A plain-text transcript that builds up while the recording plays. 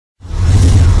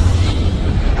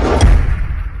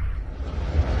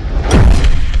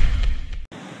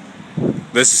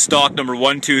This is stock number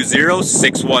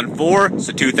 120614. It's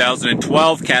a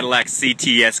 2012 Cadillac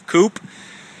CTS Coupe.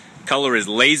 Color is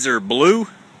laser blue.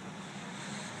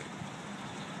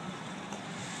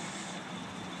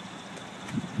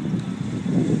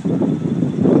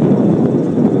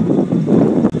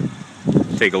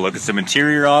 Take a look at some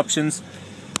interior options.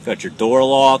 Got your door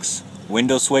locks,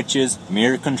 window switches,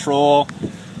 mirror control.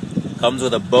 Comes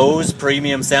with a Bose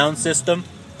premium sound system.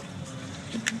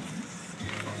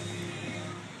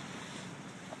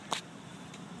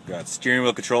 Got steering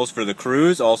wheel controls for the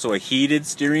cruise, also a heated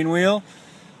steering wheel.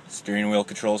 Steering wheel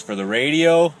controls for the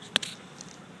radio.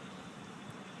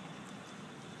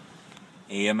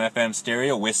 AM/FM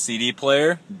stereo with CD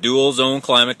player. Dual zone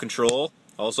climate control.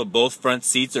 Also both front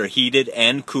seats are heated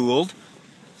and cooled.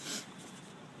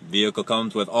 Vehicle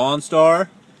comes with OnStar,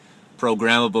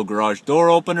 programmable garage door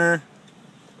opener,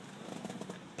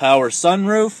 power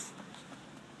sunroof.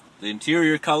 The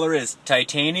interior color is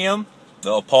titanium.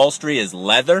 The upholstery is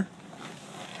leather.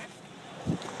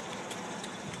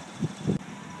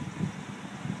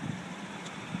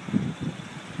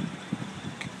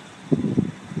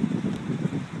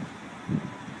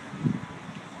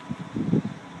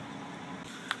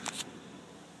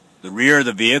 The rear of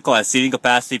the vehicle has seating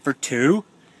capacity for 2.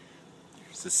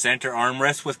 There's the center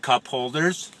armrest with cup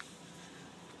holders.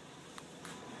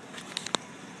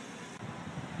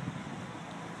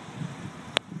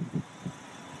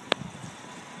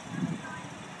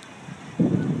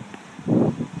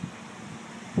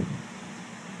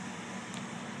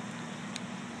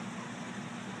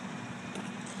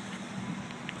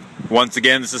 Once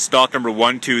again, this is stock number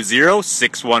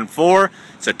 120614.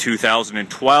 It's a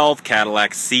 2012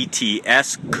 Cadillac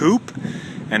CTS Coupe,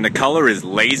 and the color is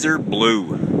laser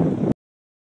blue.